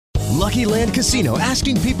Lucky Land Casino,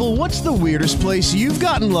 asking people, what's the weirdest place you've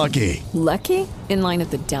gotten lucky? Lucky? In line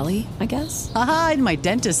at the deli, I guess? Aha, in my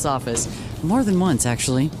dentist's office. More than once,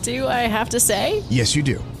 actually. Do I have to say? Yes, you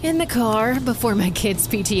do. In the car before my kids'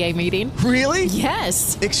 PTA meeting. Really?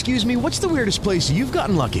 Yes. Excuse me, what's the weirdest place you've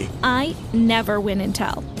gotten lucky? I never win and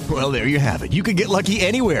tell. Well, there you have it. You can get lucky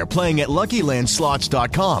anywhere, playing at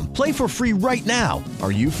LuckyLandSlots.com. Play for free right now.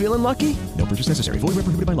 Are you feeling lucky? No purchase necessary. Void where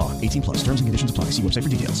prohibited by law. 18 plus. Terms and conditions apply. See website for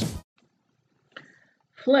details.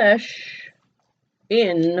 Flesh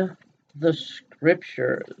in the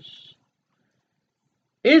Scriptures.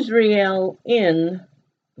 Israel in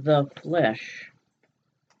the flesh.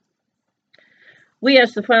 We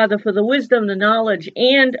ask the Father for the wisdom, the knowledge,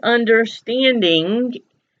 and understanding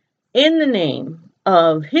in the name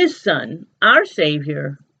of His Son, our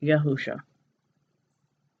Savior, Yahusha.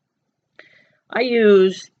 I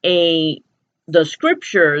use the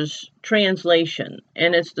Scriptures translation,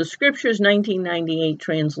 and it's the Scriptures 1998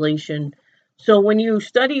 translation. So when you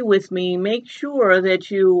study with me, make sure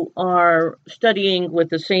that you are studying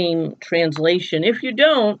with the same translation. If you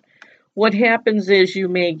don't, what happens is you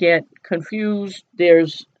may get confused.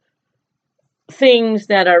 There's things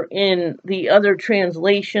that are in the other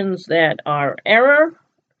translations that are error,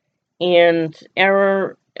 and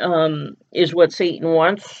error is what Satan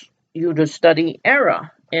wants you to study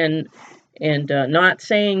error. And not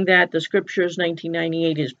saying that the Scriptures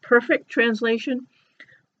 1998 is perfect translation,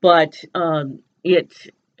 but it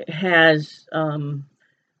has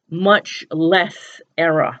much less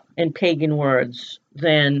error in pagan words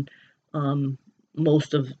than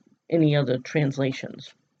most of any other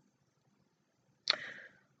translations.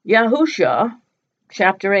 Yahusha,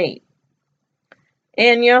 chapter 8.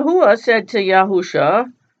 And Yahuwah said to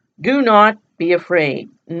Yahusha, do not be afraid,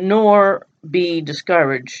 nor be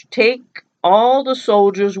discouraged. Take all the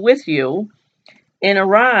soldiers with you, and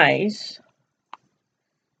arise,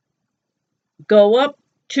 go up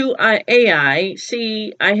to Ai.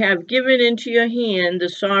 See, I have given into your hand the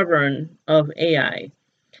sovereign of Ai,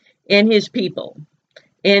 and his people,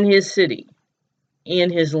 and his city,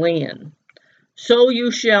 and his land. So you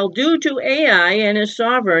shall do to Ai and his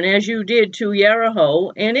sovereign as you did to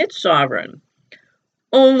Jericho and its sovereign.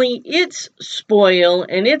 Only its spoil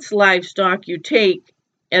and its livestock you take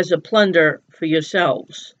as a plunder for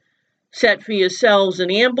yourselves. Set for yourselves an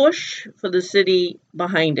ambush for the city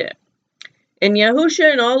behind it. And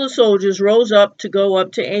Yahusha and all the soldiers rose up to go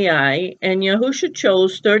up to Ai, and Yahusha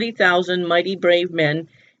chose 30,000 mighty brave men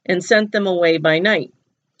and sent them away by night,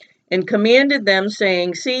 and commanded them,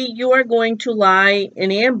 saying, see, you are going to lie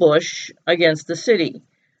in ambush against the city,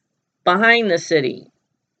 behind the city.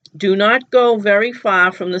 Do not go very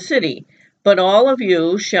far from the city, but all of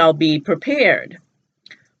you shall be prepared,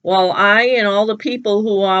 while I and all the people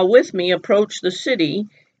who are with me approach the city.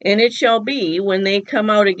 And it shall be, when they come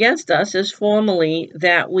out against us as formerly,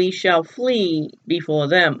 that we shall flee before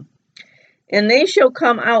them. And they shall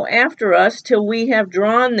come out after us till we have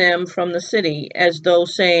drawn them from the city, as though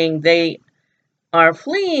saying, they are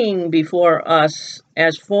fleeing before us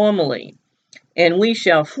as formerly, and we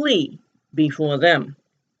shall flee before them.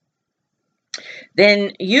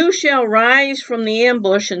 Then you shall rise from the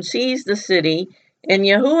ambush and seize the city, and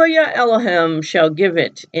Yahuwah your Elohim shall give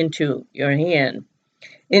it into your hand.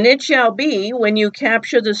 And it shall be, when you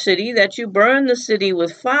capture the city, that you burn the city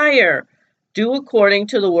with fire. Do according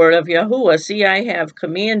to the word of Yahuwah. See, I have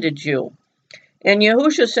commanded you. And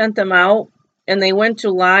Yahusha sent them out, and they went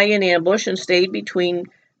to lie in ambush and stayed between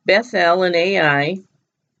Bethel and Ai,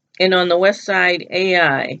 and on the west side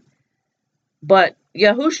Ai. But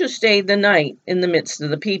Yahusha stayed the night in the midst of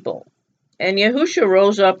the people. And Yahusha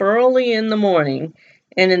rose up early in the morning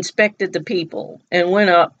and inspected the people, and went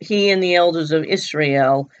up, he and the elders of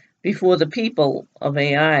Israel, before the people of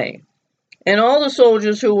Ai. And all the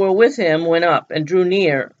soldiers who were with him went up and drew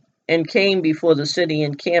near, and came before the city,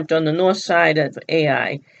 and camped on the north side of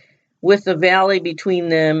Ai, with the valley between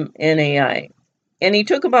them and Ai. And he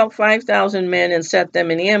took about 5,000 men and set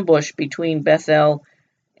them in ambush between Bethel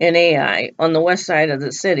and Ai, on the west side of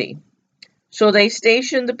the city. So they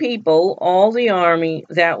stationed the people, all the army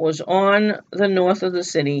that was on the north of the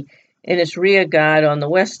city, and its rear guard on the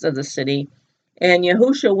west of the city. And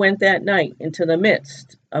Yahusha went that night into the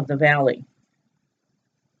midst of the valley.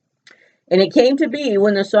 And it came to be,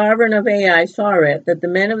 when the sovereign of Ai saw it, that the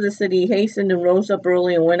men of the city hastened and rose up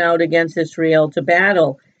early and went out against Israel to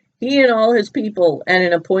battle, he and all his people, at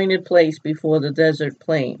an appointed place before the desert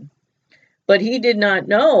plain. But he did not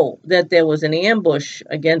know that there was an ambush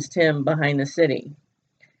against him behind the city.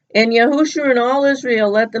 And Yahusha and all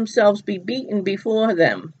Israel let themselves be beaten before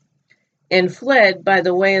them. and fled by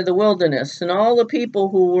the way of the wilderness. And all the people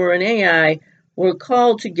who were in Ai were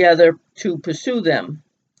called together to pursue them.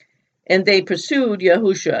 And they pursued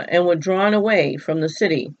Yahusha and were drawn away from the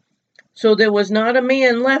city. So there was not a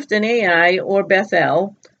man left in Ai or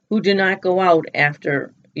Bethel who did not go out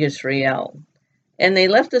after Israel. And they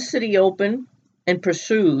left the city open and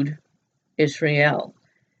pursued Israel.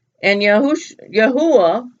 And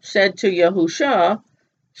Yahuwah said to Yahusha,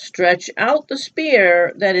 "Stretch out the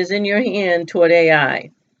spear that is in your hand toward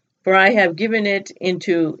Ai, for I have given it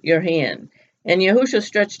into your hand." And Yahusha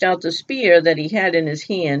stretched out the spear that he had in his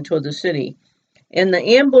hand toward the city. And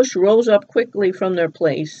the ambush rose up quickly from their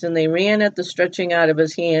place, and they ran at the stretching out of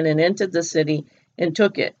his hand and entered the city and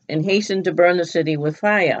took it, and hastened to burn the city with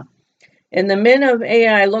fire. And the men of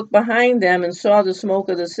Ai looked behind them and saw the smoke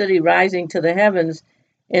of the city rising to the heavens,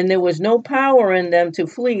 and there was no power in them to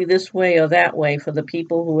flee this way or that way, for the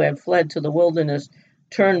people who had fled to the wilderness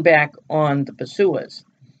turned back on the pursuers.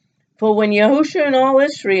 For when Yahusha and all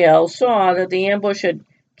Israel saw that the ambush had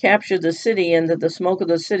captured the city and that the smoke of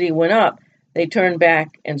the city went up, they turned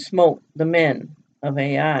back and smote the men of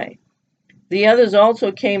Ai. The others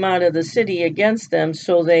also came out of the city against them,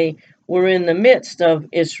 so they were in the midst of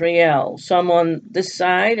Israel, some on this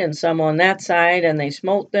side and some on that side, and they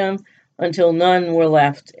smote them until none were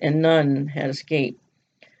left and none had escaped.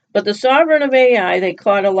 But the sovereign of Ai they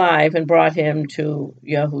caught alive and brought him to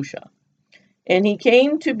Yahusha. And it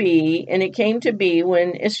came to be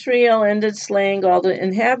when Israel ended slaying all the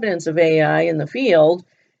inhabitants of Ai in the field,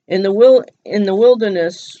 in the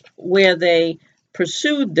wilderness where they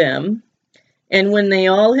pursued them, and when they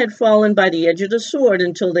all had fallen by the edge of the sword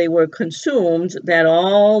until they were consumed, that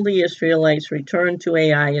all the Israelites returned to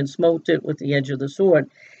Ai and smote it with the edge of the sword.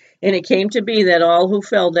 And it came to be that all who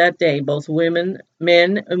fell that day, both men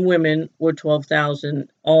and women, were 12,000,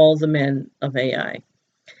 all the men of Ai.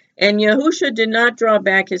 And Yahusha did not draw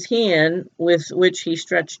back his hand with which he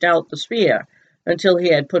stretched out the spear, until he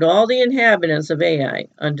had put all the inhabitants of Ai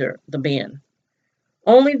under the ban.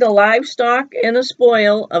 Only the livestock and the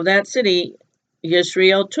spoil of that city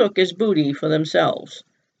Yisrael took as booty for themselves,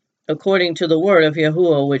 according to the word of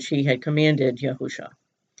Yahuwah which he had commanded Yahusha.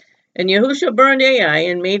 And Yahusha burned Ai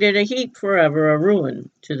and made it a heap forever, a ruin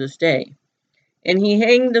to this day. And he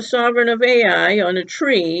hanged the sovereign of Ai on a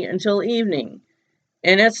tree until evening.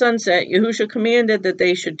 And at sunset Yahusha commanded that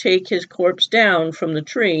they should take his corpse down from the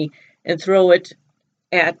tree and throw it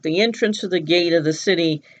at the entrance of the gate of the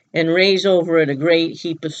city and raise over it a great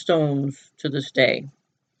heap of stones to this day.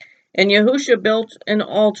 And Yahusha built an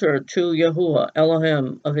altar to Yahuwah,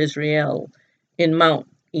 Elohim of Israel, in Mount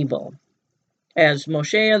Ebal, as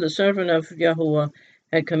Moshe, the servant of Yahuwah,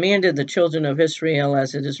 had commanded the children of Israel,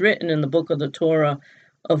 as it is written in the book of the Torah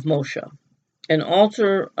of Moshe, an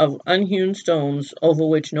altar of unhewn stones over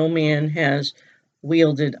which no man has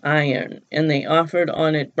wielded iron. And they offered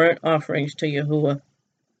on it burnt offerings to Yahuwah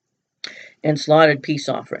and slaughtered peace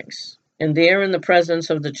offerings. And there in the presence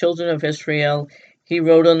of the children of Israel, he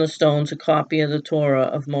wrote on the stones a copy of the Torah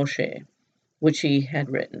of Moshe, which he had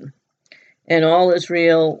written. And all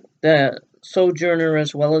Israel, the sojourner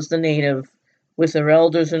as well as the native, with their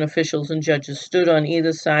elders and officials and judges, stood on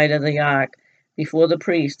either side of the ark before the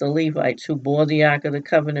priests, the Levites, who bore the ark of the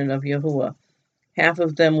covenant of Yahuwah. Half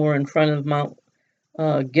of them were in front of Mount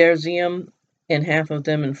Gerizim, and half of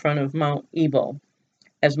them in front of Mount Ebal,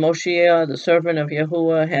 as Moshe, the servant of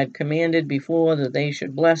Yahuwah, had commanded before, that they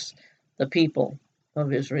should bless the people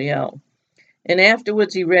of Israel. And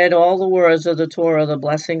afterwards he read all the words of the Torah, the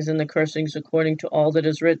blessings and the cursings, according to all that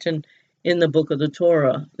is written in the book of the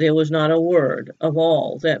Torah. There was not a word of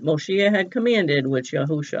all that Moshe had commanded which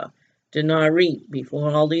Yahusha did not read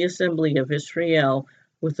before all the assembly of Israel,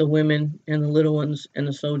 with the women and the little ones and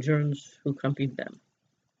the sojourners who accompanied them.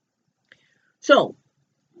 So,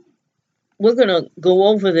 we're going to go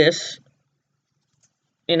over this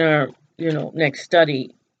in our, next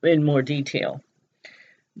study in more detail.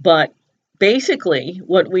 But basically,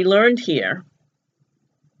 what we learned here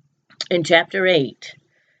in chapter 8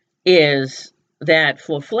 is that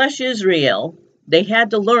for flesh Israel, they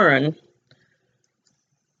had to learn,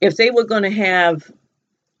 if they were going to have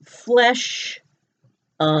flesh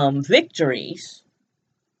victories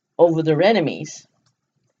over their enemies,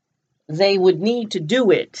 they would need to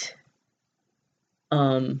do it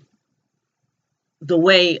the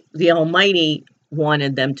way the Almighty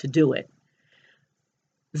wanted them to do it.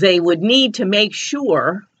 They would need to make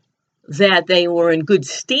sure that they were in good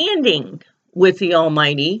standing with the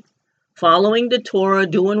Almighty, following the Torah,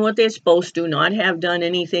 doing what they're supposed to, not have done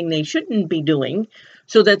anything they shouldn't be doing,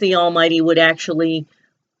 so that the Almighty would actually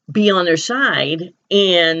be on their side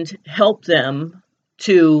and help them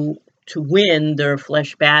to to win their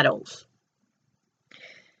flesh battles.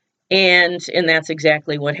 And that's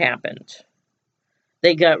exactly what happened.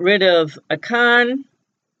 They got rid of Achan,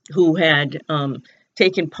 who had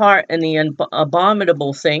taken part in the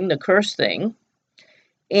abominable thing, the curse thing,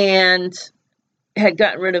 and had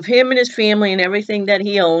gotten rid of him and his family and everything that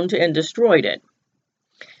he owned and destroyed it.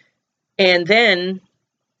 And then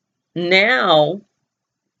now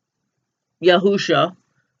Yahusha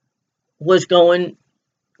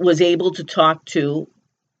was able to talk to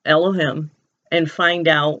Elohim and find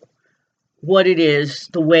out what it is,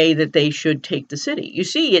 the way that they should take the city. You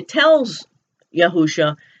see, it tells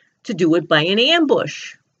Yahusha to do it by an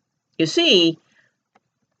ambush. You see,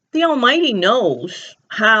 the Almighty knows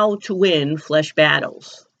how to win flesh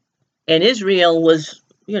battles. And Israel was,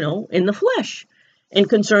 in the flesh and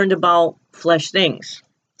concerned about flesh things.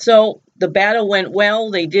 So the battle went well.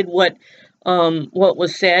 They did what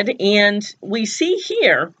was said. And we see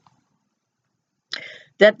here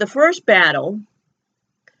that the first battle,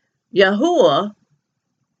 Yahuwah,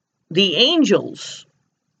 the angels,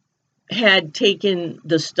 had taken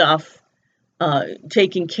the stuff,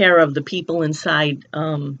 taken care of the people inside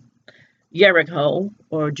Jericho,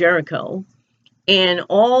 and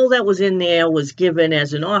all that was in there was given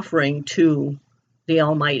as an offering to the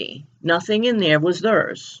Almighty. Nothing in there was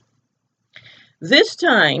theirs. This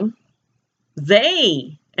time,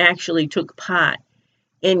 they actually took part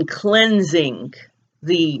in cleansing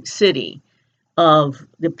the city of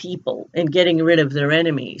the people and getting rid of their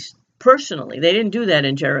enemies. Personally, they didn't do that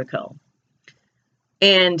in Jericho.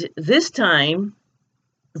 And this time,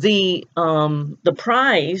 the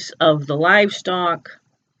prize of the livestock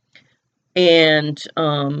and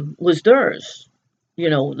was theirs.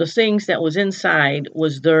 The things that was inside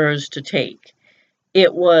was theirs to take.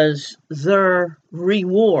 It was their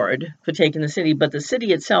reward for taking the city, but the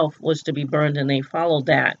city itself was to be burned, and they followed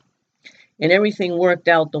that. And everything worked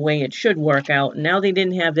out the way it should work out. And now they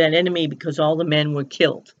didn't have that enemy because all the men were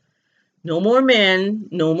killed. No more men,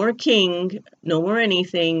 no more king, no more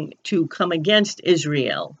anything to come against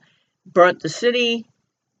Israel. Burnt the city,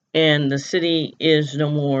 and the city is no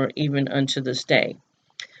more even unto this day.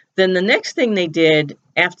 Then the next thing they did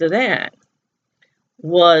after that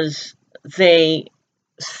was they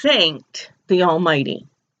thanked the Almighty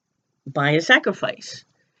by a sacrifice.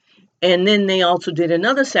 And then they also did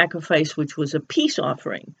another sacrifice, which was a peace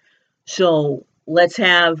offering. So let's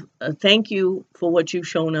have a thank you for what you've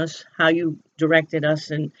shown us, how you directed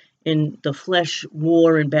us in the flesh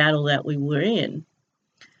war and battle that we were in.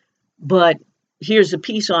 But here's a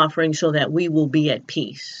peace offering so that we will be at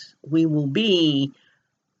peace. We will be,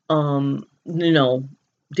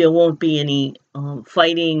 there won't be any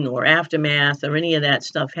fighting or aftermath or any of that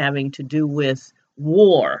stuff having to do with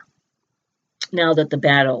war now that the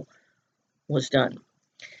battle was done.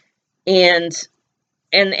 And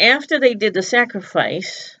after they did the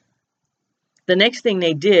sacrifice, the next thing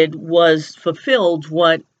they did was fulfilled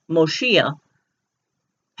what Moshe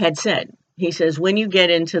had said. He says, when you get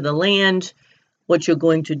into the land, what you're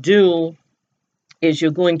going to do is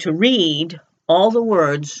you're going to read all the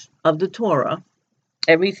words of the Torah,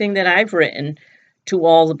 everything that I've written, to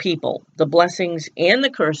all the people, the blessings and the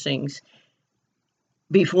cursings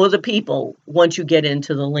before the people once you get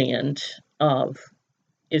into the land of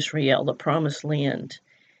Israel, the promised land.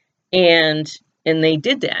 And they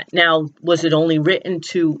did that. Now, was it only written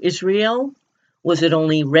to Israel? Was it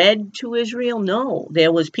only read to Israel? No,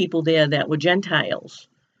 there was people there that were Gentiles,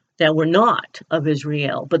 that were not of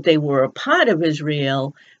Israel, but they were a part of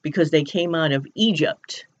Israel because they came out of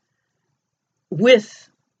Egypt with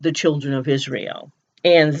the children of Israel.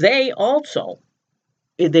 And they also,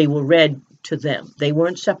 they were read to them. They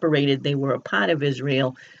weren't separated. They were a part of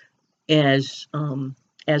Israel as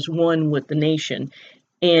one with the nation.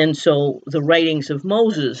 And so the writings of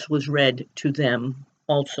Moses was read to them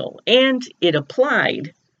also, and it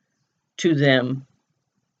applied to them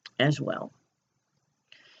as well.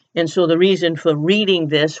 And so the reason for reading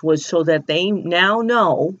this was so that they now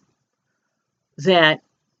know that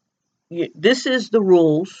this is the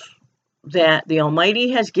rules that the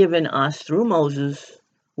Almighty has given us through Moses.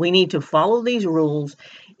 We need to follow these rules,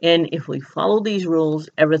 and if we follow these rules,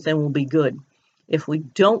 everything will be good. If we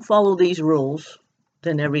don't follow these rules,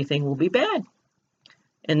 then everything will be bad.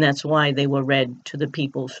 And that's why they were read to the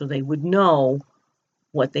people, so they would know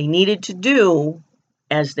what they needed to do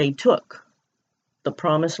as they took the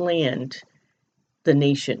promised land, the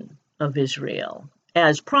nation of Israel,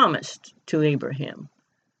 as promised to Abraham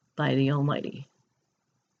by the Almighty.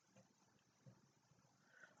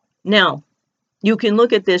 Now, you can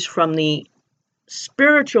look at this from the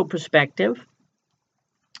spiritual perspective,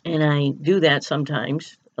 and I do that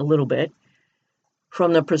sometimes, a little bit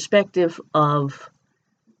from the perspective of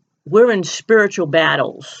we're in spiritual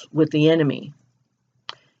battles with the enemy.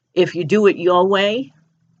 If you do it your way,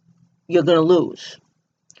 you're going to lose.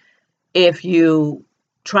 If you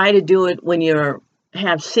try to do it when you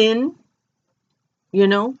have sin,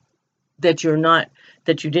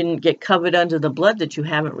 that you didn't get covered under the blood, that you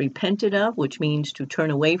haven't repented of, which means to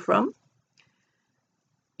turn away from,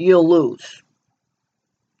 you'll lose.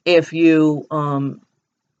 If you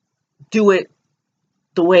do it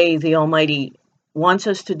the way the Almighty wants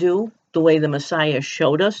us to do, the way the Messiah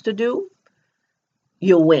showed us to do,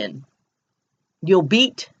 you'll win. You'll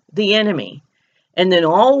beat the enemy. And then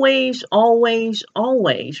always, always,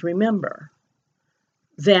 always remember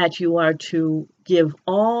that you are to give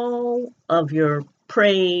all of your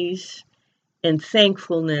praise and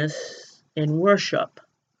thankfulness and worship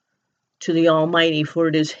to the Almighty, for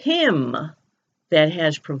it is Him that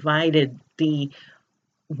has provided the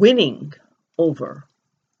winning over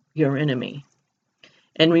your enemy.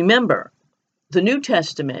 And remember, the New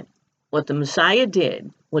Testament, what the Messiah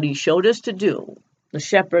did, what He showed us to do, the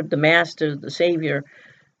shepherd, the master, the savior,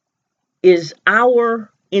 is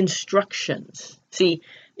our instructions. See,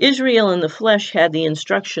 Israel in the flesh had the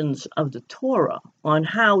instructions of the Torah on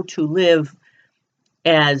how to live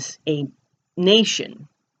as a nation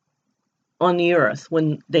on the earth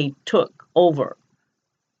when they took over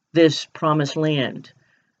this promised land.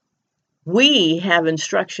 We have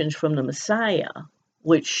instructions from the Messiah,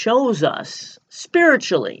 which shows us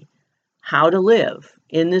spiritually how to live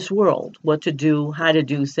in this world, what to do, how to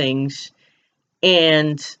do things,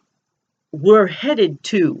 and we're headed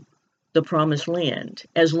to the promised land.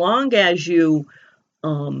 As long as you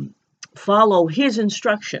follow His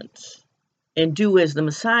instructions and do as the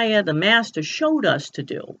Messiah, the Master, showed us to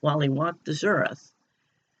do while He walked this earth,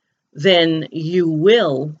 then you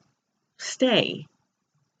will stay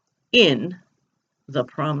in the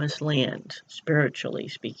promised land, spiritually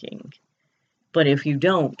speaking. But if you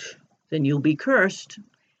don't, then you'll be cursed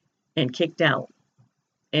and kicked out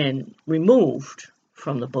and removed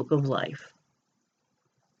from the book of life.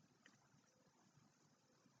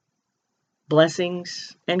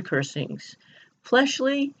 Blessings and cursings,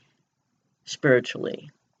 fleshly,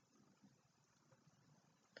 spiritually.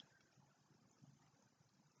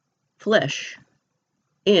 Flesh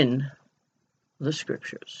in the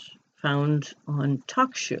Scriptures, found on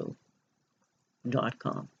TalkShoe.com.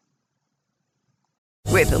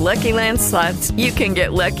 With the Lucky Land Slots, you can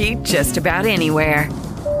get lucky just about anywhere.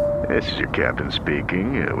 This is your captain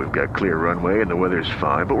speaking. We've got clear runway and the weather's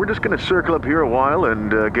fine, but we're just going to circle up here a while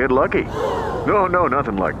and get lucky. No,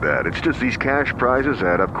 nothing like that. It's just these cash prizes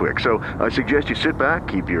add up quick. So I suggest you sit back,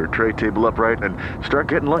 keep your tray table upright, and start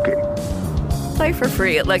getting lucky. Play for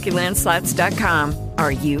free at LuckyLandSlots.com.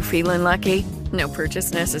 Are you feeling lucky? No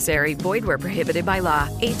purchase necessary. Void where prohibited by law.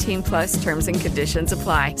 18+ terms and conditions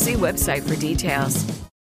apply. See website for details.